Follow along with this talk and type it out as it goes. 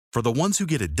For the ones who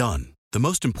get it done, the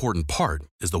most important part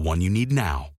is the one you need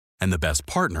now. And the best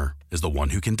partner is the one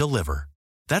who can deliver.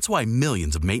 That's why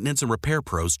millions of maintenance and repair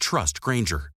pros trust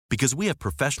Grainger, because we have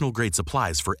professional-grade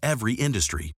supplies for every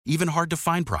industry, even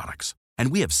hard-to-find products. And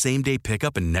we have same-day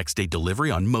pickup and next-day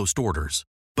delivery on most orders.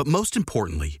 But most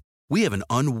importantly, we have an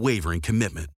unwavering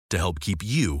commitment to help keep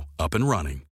you up and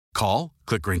running. Call,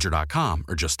 click Grainger.com,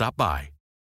 or just stop by.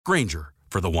 Grainger,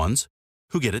 for the ones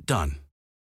who get it done.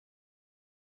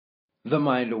 The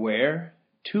Mind Aware,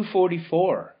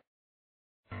 244.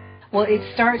 Well,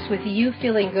 it starts with you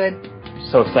feeling good.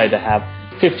 So excited to have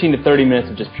 15 to 30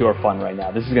 minutes of just pure fun right now.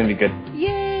 This is going to be good.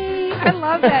 Yay! I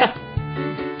love that.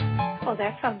 Oh,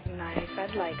 that sounds nice.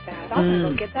 I'd like that. I'll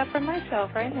go get that for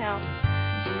myself right now.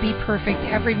 Be perfect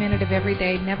every minute of every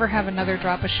day. Never have another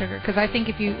drop of sugar. Because I think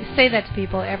if you say that to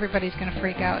people, everybody's going to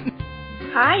freak out.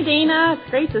 Hi, Dana. It's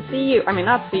great to see you. I mean,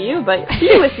 not see you, but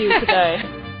be with you today.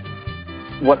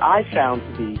 What I found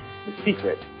to be the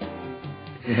secret.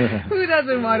 Who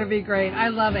doesn't want to be great? I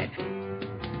love it.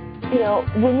 You know,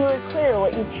 when you're clear,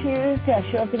 what you choose to have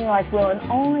show up in your life will, and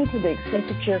only to the extent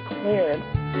that you're clear.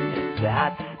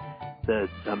 That's the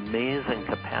amazing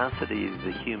capacity of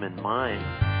the human mind.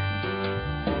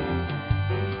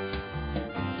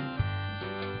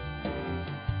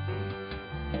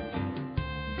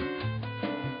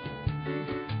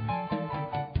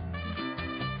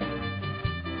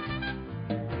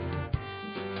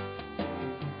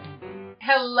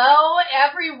 Hello,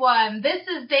 everyone. This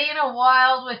is Dana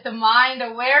Wilde with the Mind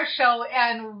Aware Show,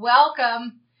 and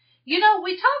welcome. You know,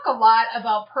 we talk a lot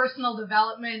about personal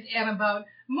development and about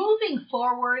moving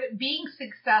forward, being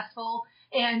successful,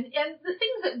 and the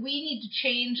things that we need to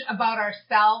change about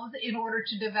ourselves in order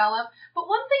to develop. But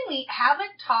one thing we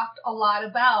haven't talked a lot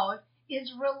about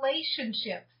is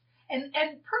relationships and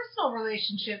personal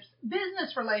relationships,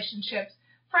 business relationships,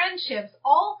 friendships,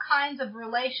 all kinds of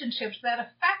relationships that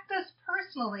affect us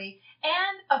personally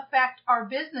and affect our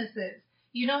businesses.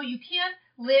 You know, you can't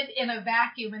live in a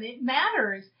vacuum, and it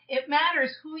matters. It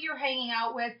matters who you're hanging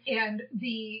out with and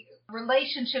the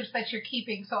relationships that you're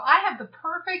keeping. So I have the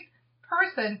perfect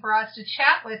person for us to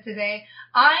chat with today.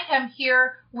 I am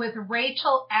here with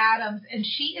Rachel Adams, and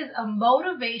she is a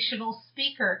motivational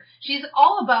speaker. She's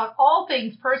all about all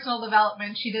things personal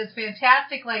development. She does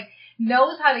fantastic,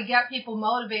 knows how to get people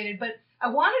motivated. But I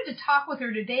wanted to talk with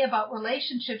her today about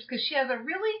relationships because she has a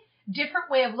really different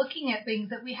way of looking at things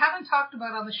that we haven't talked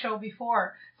about on the show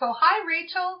before. So hi,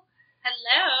 Rachel.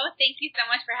 Hello. Thank you so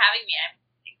much for having me. I'm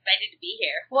excited to be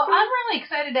here. Well, I'm really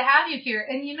excited to have you here.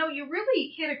 And, you know, you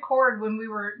really hit a chord when we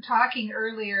were talking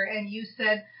earlier, and you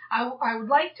said, I would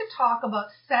like to talk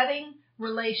about setting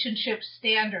relationship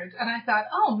standards. And I thought,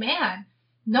 oh, man,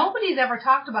 nobody's ever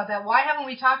talked about that. Why haven't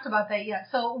we talked about that yet?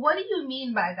 So what do you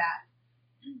mean by that?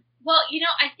 Well, you know,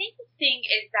 I think the thing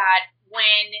is that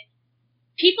when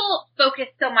people focus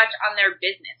so much on their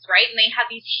business, right, and they have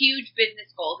these huge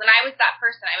business goals, and I was that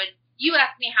person. You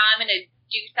ask me how I'm going to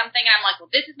do something, I'm like,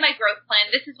 well, this is my growth plan,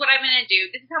 this is what I'm going to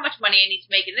do, this is how much money I need to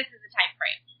make, and this is the time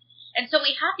frame. And so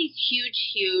we have these huge,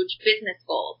 huge business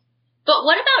goals. But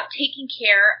what about taking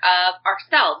care of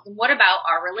ourselves, and what about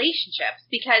our relationships?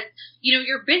 Because, you know,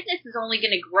 your business is only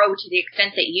going to grow to the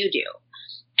extent that you do.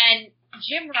 And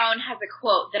Jim Rohn has a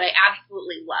quote that I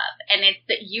absolutely love, and it's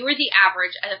that you are the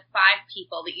average of the 5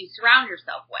 people that you surround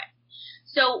yourself with.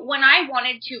 So when I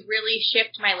wanted to really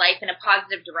shift my life in a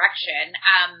positive direction,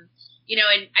 you know,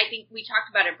 and I think we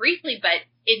talked about it briefly, but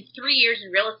in 3 years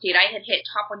in real estate, I had hit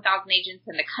top 1,000 agents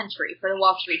in the country for the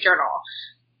Wall Street Journal.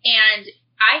 And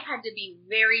I had to be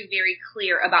very, very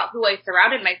clear about who I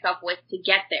surrounded myself with to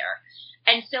get there.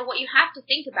 And so what you have to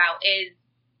think about is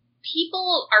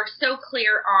people are so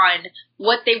clear on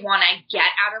what they want to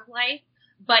get out of life,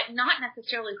 but not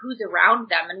necessarily who's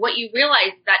around them. And what you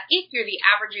realize is that if you're the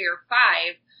average of your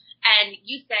 5 and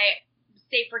you say,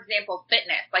 for example,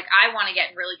 fitness, like I want to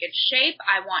get in really good shape,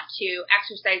 I want to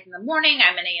exercise in the morning,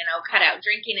 I'm going to, you know, cut out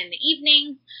drinking in the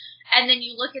evenings. And then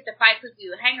you look at the 5 people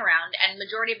you hang around, and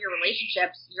majority of your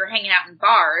relationships, you're hanging out in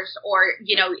bars, or,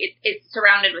 you know, it's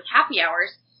surrounded with happy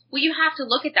hours. Well, you have to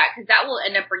look at that because that will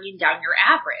end up bringing down your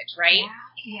average, right?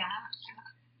 Yeah.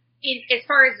 As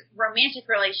far as romantic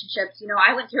relationships, you know,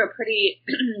 I went through a pretty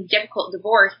difficult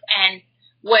divorce and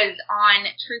was on,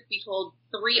 truth be told,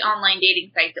 3 online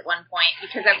dating sites at one point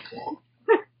because I was,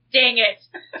 dang it,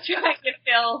 trying to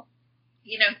fill,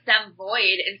 you know, some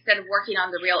void instead of working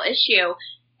on the real issue.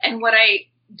 And what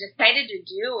I decided to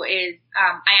do is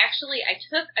I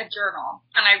took a journal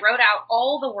and I wrote out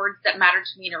all the words that mattered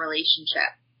to me in a relationship,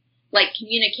 like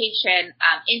communication,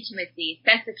 intimacy,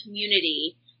 sense of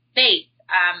community, faith,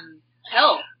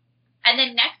 health, And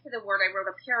then next to the word, I wrote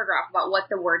a paragraph about what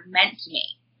the word meant to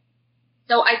me.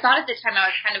 So I thought at the time I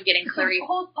was kind of getting clarity.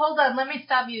 Hold on, let me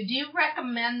stop you. Do you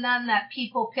recommend then that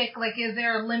people pick, like, is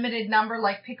there a limited number,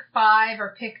 like pick 5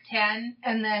 or pick 10,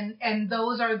 and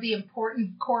those are the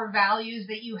important core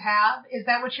values that you have? Is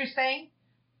that what you're saying?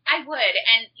 I would,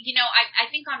 and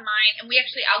I think on mine, and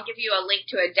I'll give you a link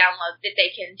to a download that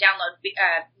they can download.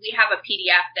 We have a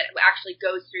PDF that actually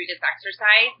goes through this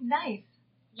exercise. Nice.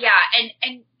 Yeah,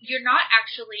 and you're not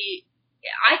actually.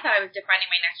 I thought I was defining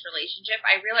my next relationship.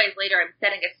 I realized later I'm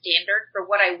setting a standard for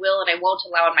what I will and I won't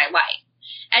allow in my life.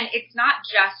 And it's not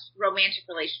just romantic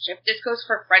relationships. This goes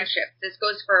for friendships. This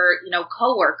goes for,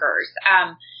 coworkers.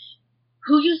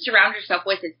 Who you surround yourself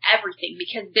with is everything,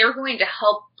 because they're going to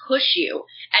help push you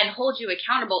and hold you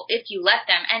accountable if you let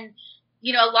them. And,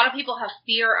 a lot of people have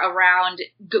fear around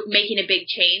making a big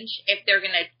change. If they're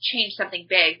going to change something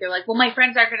big, they're like, well, my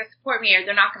friends aren't going to support me or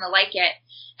they're not going to like it.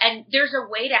 And there's a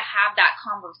way to have that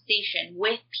conversation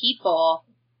with people.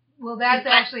 Well, that's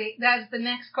the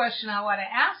next question I want to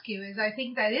ask you is I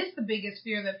think that is the biggest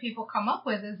fear that people come up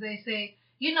with is they say,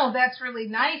 that's really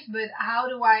nice, but how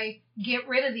do I get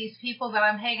rid of these people that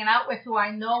I'm hanging out with who I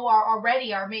know are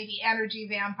maybe energy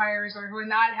vampires or who are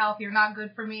not healthy or not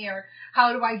good for me, or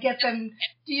how do I get them,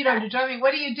 to join me?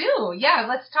 What do you do? Yeah,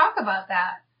 let's talk about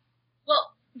that. Well,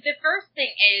 the first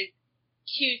thing is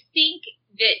to think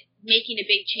that making a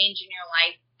big change in your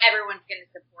life, everyone's going to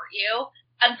support you.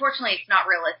 Unfortunately, it's not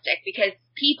realistic because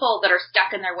people that are stuck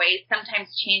in their ways,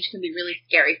 sometimes change can be really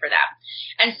scary for them.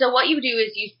 And so what you do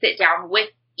is you sit down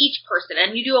with each person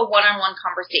and you do a one-on-one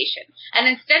conversation. And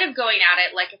instead of going at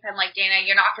it, like if I'm like, Dana,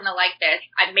 you're not going to like this,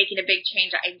 I'm making a big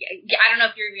change, I don't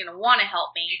know if you're even going to want to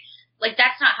help me. Like,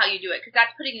 that's not how you do it, because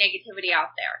that's putting negativity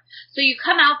out there. So you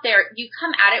come out there, you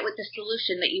come at it with the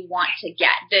solution that you want to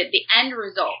get, the end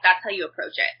result. That's how you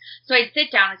approach it. So I'd sit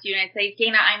down with you and I'd say,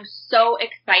 Dana, I'm so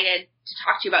excited to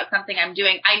talk to you about something I'm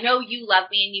doing. I know you love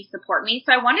me and you support me,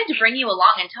 so I wanted to bring you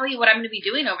along and tell you what I'm going to be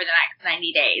doing over the next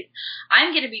 90 days.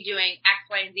 I'm going to be doing X,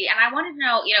 Y, and Z, and I wanted to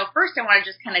know, first I want to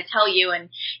just kind of tell you and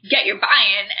get your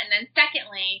buy-in, and then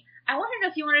secondly, I want to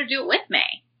know if you want to do it with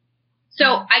me. So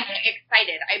I get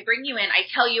excited. I bring you in. I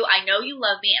tell you, I know you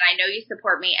love me and I know you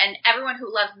support me. And everyone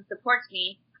who loves and supports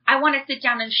me, I want to sit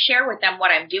down and share with them what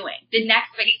I'm doing, the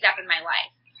next big step in my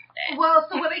life. Well,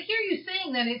 so what I hear you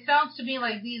saying then, it sounds to me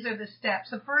like these are the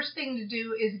steps. The first thing to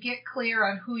do is get clear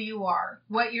on who you are,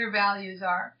 what your values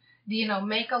are.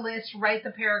 Make a list, write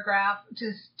the paragraph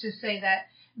to say that.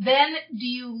 Then do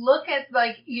you look at,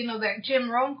 that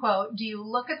Jim Rohn quote, do you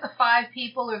look at the 5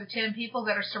 people or the 10 people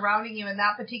that are surrounding you in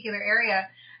that particular area,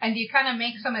 and do you kind of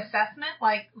make some assessment,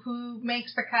 like who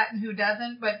makes the cut and who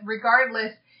doesn't? But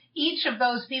regardless, each of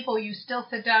those people you still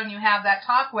sit down and you have that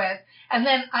talk with. And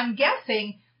then I'm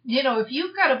guessing, if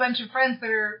you've got a bunch of friends that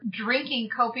are drinking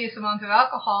copious amounts of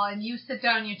alcohol and you sit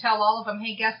down and you tell all of them,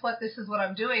 hey, guess what? This is what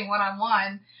I'm doing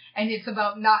one-on-one, and it's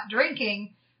about not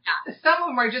drinking. Some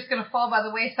of them are just going to fall by the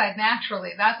wayside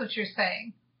naturally. That's what you're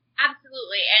saying.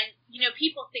 Absolutely. And,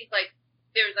 people think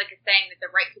there's a saying that the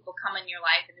right people come in your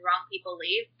life and the wrong people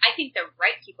leave. I think the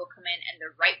right people come in and the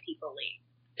right people leave.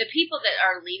 The people that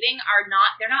are leaving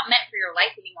they're not meant for your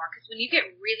life anymore, because when you get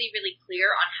really, really clear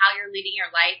on how you're leading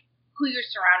your life, who you're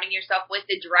surrounding yourself with,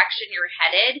 the direction you're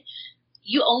headed,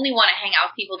 you only want to hang out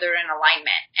with people that are in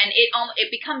alignment. And it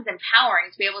becomes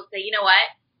empowering to be able to say, you know what?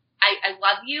 I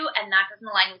love you, and that doesn't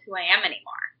align with who I am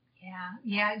anymore.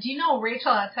 Yeah. Do you know,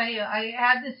 Rachel, I'll tell you, I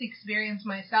had this experience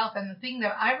myself, and the thing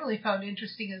that I really found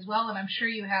interesting as well, and I'm sure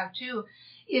you have too,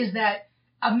 is that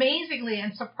amazingly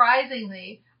and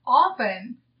surprisingly,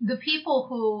 often the people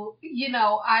who,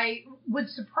 I would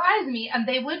surprise me, and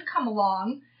they would come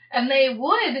along, and they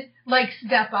would,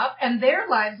 step up, and their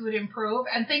lives would improve,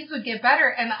 and things would get better,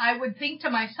 and I would think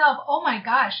to myself, oh my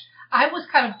gosh, I was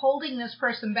kind of holding this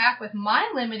person back with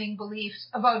my limiting beliefs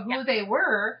about who they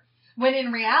were, when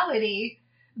in reality,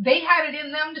 they had it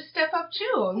in them to step up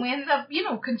too. And we ended up,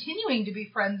 continuing to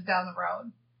be friends down the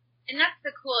road. And that's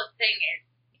the coolest thing is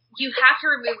you have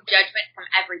to remove judgment from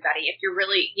everybody. If you're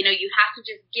really, you have to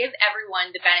just give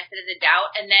everyone the benefit of the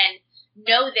doubt, and then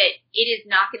know that it is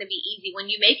not going to be easy.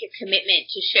 When you make a commitment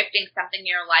to shifting something in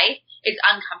your life, it's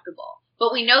uncomfortable.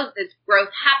 But we know that this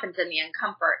growth happens in the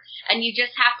uncomfort. And you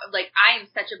just have, I am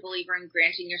such a believer in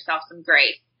granting yourself some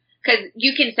grace. Because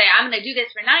you can say, I'm going to do this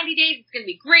for 90 days, it's going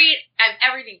to be great,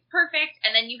 everything's perfect,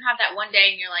 and then you have that one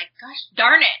day and you're like, gosh,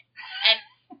 darn it.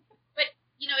 But,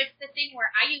 it's the thing where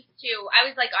I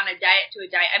was on a diet to a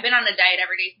diet. I've been on a diet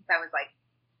every day since I was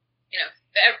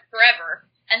forever.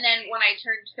 And then when I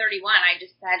turned 31, I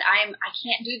just said, I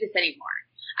can't do this anymore.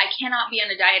 I cannot be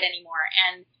on a diet anymore.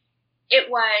 And it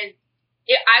was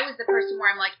I was the person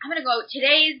where I'm like, I'm going to go,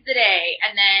 today's the day,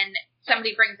 and then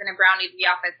somebody brings in a brownie to the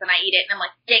office and I eat it, and I'm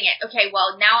like, dang it, okay,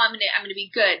 well, now I'm gonna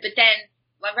be good, but then,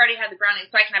 well, I've already had the brownie,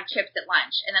 so I can have chips at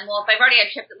lunch, and then, well, if I've already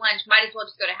had chips at lunch, might as well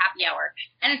just go to happy hour,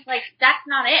 and it's like, that's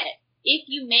not it. If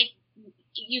you make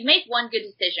one good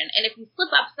decision, and if you slip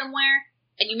up somewhere,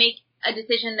 and you make a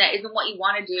decision that isn't what you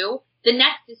want to do, the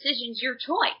next decision's your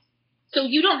choice. So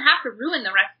you don't have to ruin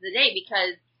the rest of the day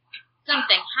because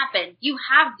something happened. You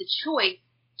have the choice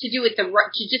to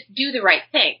to just do the right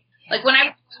thing. Like when I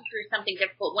was going through something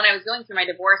difficult, when I was going through my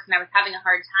divorce and I was having a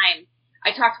hard time,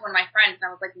 I talked to one of my friends and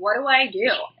I was like, what do I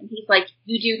do? And he's like,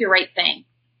 you do the right thing.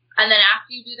 And then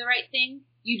after you do the right thing,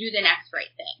 you do the next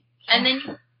right thing. And then you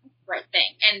do the next right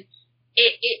thing. And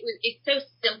it's so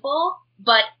simple,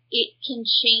 but it can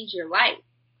change your life.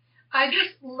 I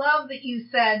just love that you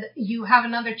said you have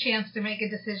another chance to make a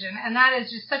decision. And that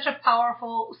is just such a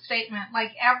powerful statement.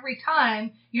 Like every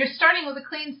time, you're starting with a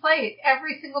clean slate.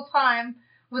 Every single time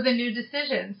with a new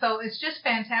decision. So it's just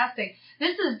fantastic.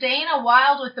 This is Dana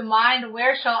Wilde with the Mind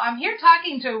Aware Show. I'm here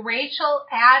talking to Rachel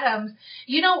Adams.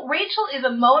 You know, Rachel is a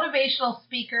motivational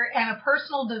speaker and a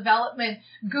personal development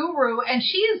guru, and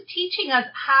she is teaching us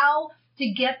how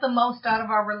to get the most out of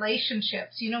our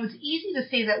relationships. You know, it's easy to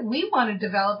say that we want to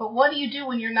develop, but what do you do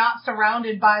when you're not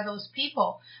surrounded by those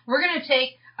people? We're going to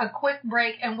take a quick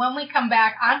break, and when we come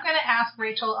back, I'm going to ask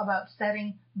Rachel about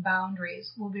setting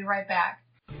boundaries. We'll be right back.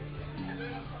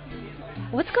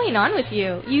 What's going on with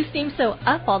you? You seem so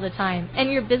up all the time,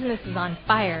 and your business is on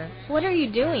fire. What are you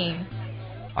doing?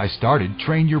 I started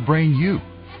Train Your Brain U.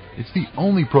 It's the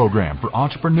only program for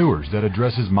entrepreneurs that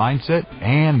addresses mindset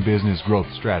and business growth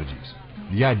strategies.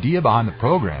 The idea behind the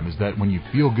program is that when you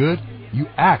feel good, you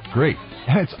act great,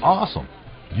 and it's awesome.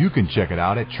 You can check it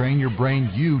out at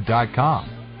trainyourbrainu.com,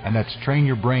 and that's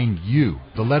trainyourbrainu,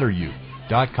 the letter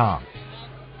U.com.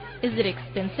 Is it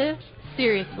expensive?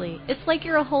 Seriously, it's like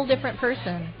you're a whole different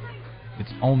person.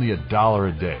 It's only $1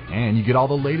 a day, and you get all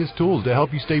the latest tools to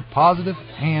help you stay positive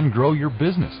and grow your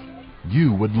business.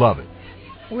 You would love it.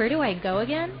 Where do I go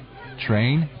again?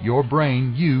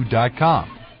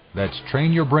 trainyourbrainu.com. That's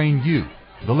trainyourbrainu,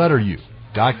 the letter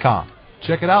U.com.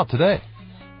 Check it out today.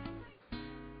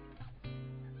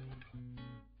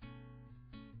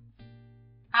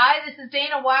 Hi, this is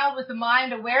Dana Wilde with the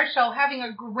Mind Aware Show, having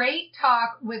a great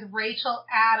talk with Rachel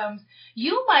Adams.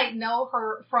 You might know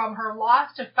her from her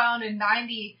Lost to Found in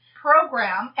 90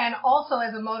 program and also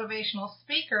as a motivational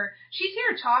speaker. She's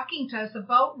here talking to us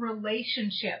about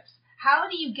relationships. How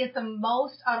do you get the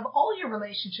most out of all your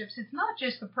relationships? It's not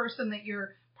just the person that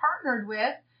you're partnered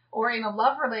with or in a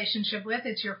love relationship with.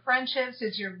 It's your friendships,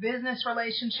 it's your business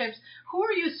relationships. Who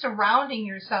are you surrounding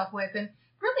yourself with? And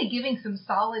really giving some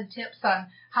solid tips on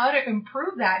how to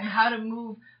improve that and how to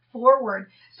move forward.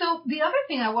 So the other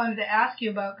thing I wanted to ask you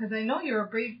about, because I know you're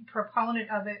a big proponent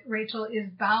of it, Rachel,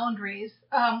 is boundaries.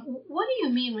 What do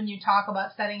you mean when you talk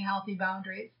about setting healthy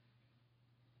boundaries?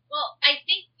 Well, I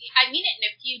mean it in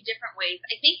a few different ways.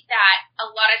 I think that a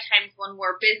lot of times when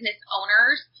we're business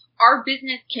owners, our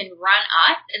business can run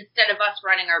us instead of us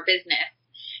running our business.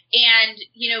 And,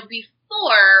 you know,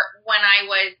 before when I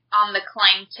was on the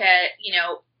climb to, you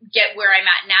know, get where I'm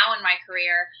at now in my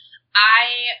career,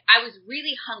 I was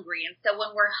really hungry. And so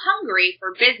when we're hungry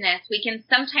for business, we can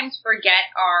sometimes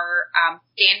forget our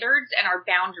standards and our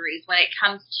boundaries when it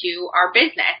comes to our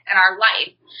business and our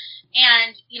life.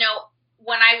 And, you know,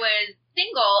 when I was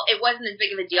single, it wasn't as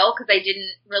big of a deal because I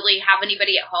didn't really have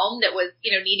anybody at home that was,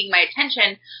 you know, needing my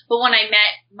attention. But when I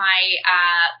met my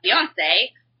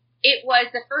fiance, it was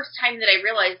the first time that I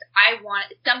realized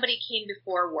somebody came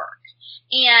before work.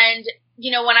 And,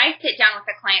 you know, when I sit down with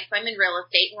a client, so I'm in real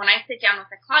estate, when I sit down with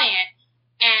a client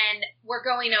and we're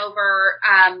going over,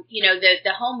 you know,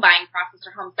 the home buying process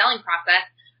or home selling process,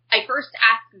 I first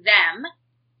ask them,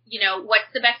 you know,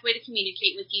 what's the best way to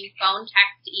communicate with you? Phone,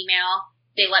 text, email.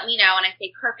 They let me know and I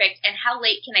say, perfect. And how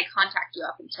late can I contact you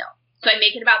up until? So I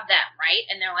make it about them, right?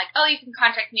 And they're like, oh, you can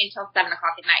contact me until 7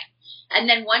 o'clock at night. And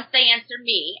then once they answer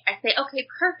me, I say, okay,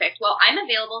 perfect. Well, I'm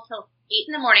available till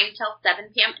 8 in the morning till 7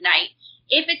 p.m. at night.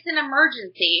 If it's an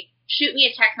emergency, shoot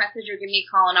me a text message or give me a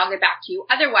call and I'll get back to you.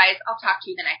 Otherwise, I'll talk to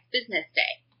you the next business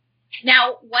day.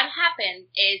 Now, what happens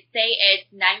is, say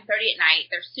it's 9:30 at night,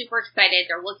 they're super excited,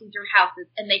 they're looking through houses,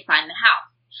 and they find the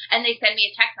house. And they send me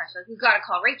a text message, we've got to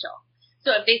call Rachel.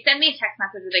 So if they send me a text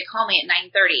message or they call me at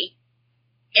 9:30,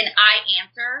 and I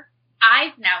answer,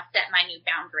 I've now set my new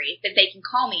boundary that they can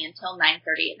call me until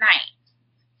 9:30 at night.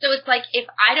 So it's like, if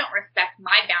I don't respect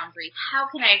my boundaries, how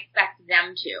can I expect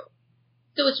them to?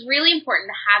 So it's really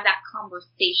important to have that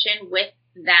conversation with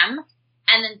them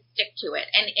and then stick to it.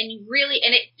 And you really,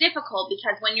 and it's difficult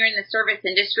because when you're in the service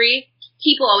industry,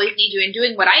 people always need you. And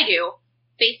doing what I do,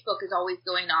 Facebook is always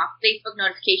going off, Facebook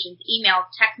notifications,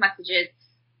 emails, text messages.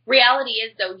 Reality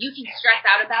is, though, you can stress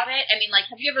out about it. I mean, like,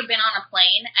 have you ever been on a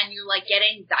plane and you, like, get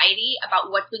anxiety about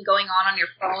what's been going on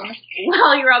your phone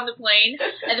while you're on the plane?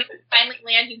 And then when you finally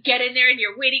land, you get in there and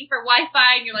you're waiting for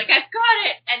Wi-Fi and you're like, I've got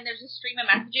it! And there's a stream of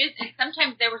messages. And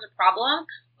sometimes there was a problem,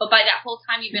 but by that whole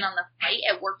time you've been on the flight,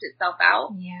 it worked itself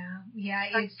out. Yeah,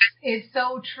 it's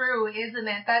so true, isn't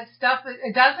it? That stuff,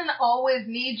 it doesn't always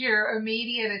need your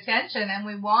immediate attention, and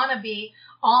we want to be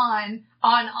on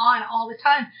all the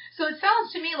time. So it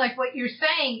sounds to me like what you're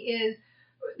saying is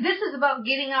this is about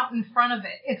getting out in front of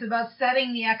it. It's about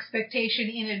setting the expectation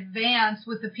in advance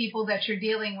with the people that you're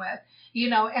dealing with. You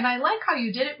know, and I like how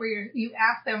you did it where you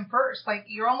ask them first. Like,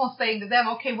 you're almost saying to them,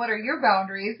 okay, what are your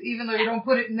boundaries? Even though you don't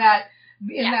put it in that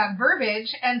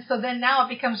verbiage. And so then now it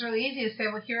becomes really easy to say,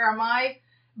 well, here are my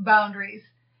boundaries.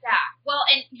 Yeah. Well,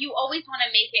 and you always want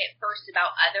to make it first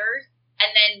about others,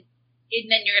 and then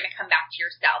you're going to come back to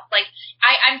yourself. Like,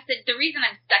 the reason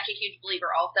I'm such a huge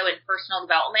believer also in personal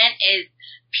development is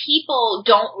people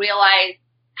don't realize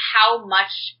how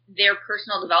much their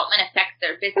personal development affects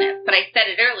their business. But I said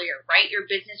it earlier, right? Your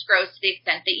business grows to the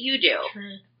extent that you do.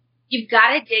 True. You've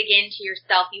got to dig into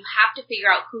yourself. You have to figure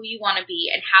out who you want to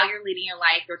be and how you're leading your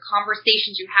life, your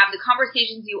conversations you have, the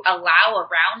conversations you allow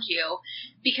around you.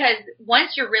 Because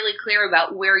once you're really clear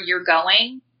about where you're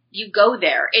going, you go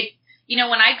there. It's, you know,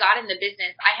 when I got in the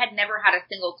business, I had never had a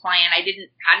single client. I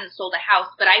hadn't sold a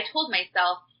house, but I told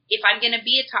myself, if I'm going to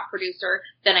be a top producer,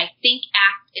 then I think,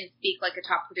 act, and speak like a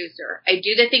top producer. I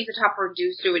do the things a top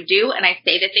producer would do, and I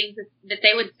say the things that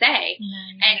they would say.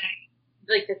 Mm-hmm. And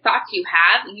like the thoughts you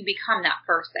have, you become that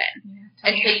person. Yeah,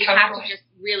 and so you have to just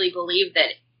really believe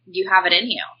that you have it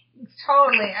in you.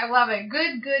 Totally. I love it.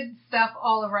 Good stuff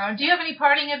all around. Do you have any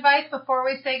parting advice before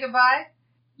we say goodbye?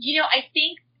 You know, I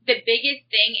think the biggest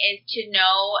thing is to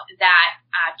know that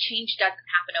change doesn't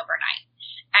happen overnight.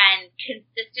 And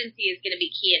consistency is going to be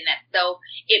key in this. So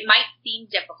it might seem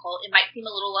difficult. It might seem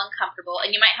a little uncomfortable,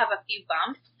 and you might have a few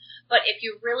bumps. But if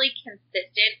you're really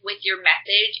consistent with your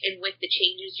message and with the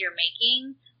changes you're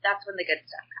making, that's when the good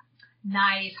stuff comes.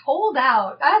 Nice. Hold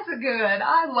out. That's good.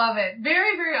 I love it.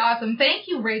 Very, very awesome. Thank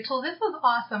you, Rachel. This was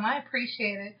awesome. I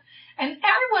appreciate it. And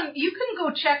everyone, you can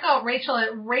go check out Rachel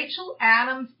at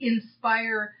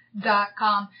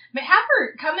racheladamsinspire.com. Have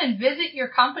her come and visit your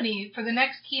company for the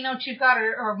next keynote you've got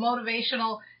or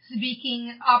motivational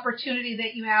speaking opportunity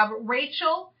that you have.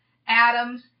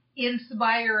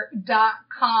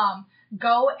 racheladamsinspire.com.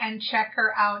 Go and check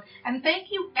her out. And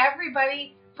thank you,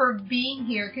 everybody, for being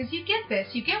here, because you get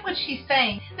this. You get what she's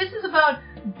saying. This is about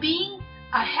being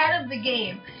ahead of the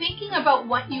game, thinking about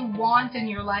what you want in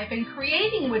your life and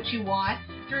creating what you want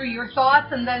through your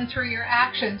thoughts and then through your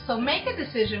actions. So make a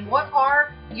decision. What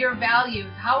are your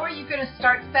values? How are you going to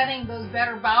start setting those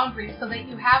better boundaries so that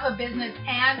you have a business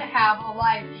and have a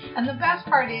life? And the best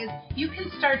part is you can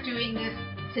start doing this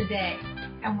today.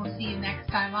 And we'll see you next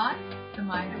time on The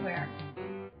Mind Aware.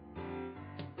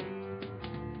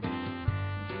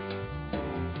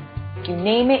 You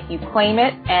name it, you claim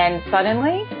it, and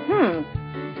suddenly,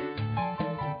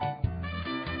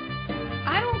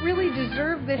 I don't really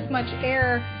deserve this much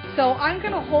air, so I'm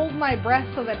going to hold my breath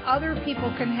so that other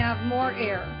people can have more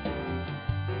air.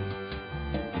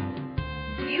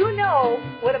 You know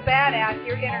what a badass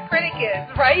your inner critic is,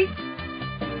 right?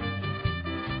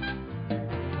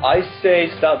 I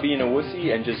say stop being a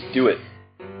wussy and just do it.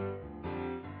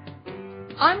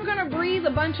 I'm going to breathe a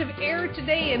bunch of air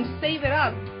today and save it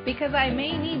up because I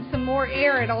may need some more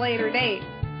air at a later date.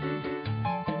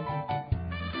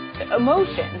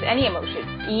 Emotions, any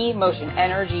emotion, emotion,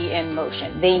 energy in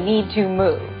motion, they need to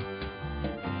move.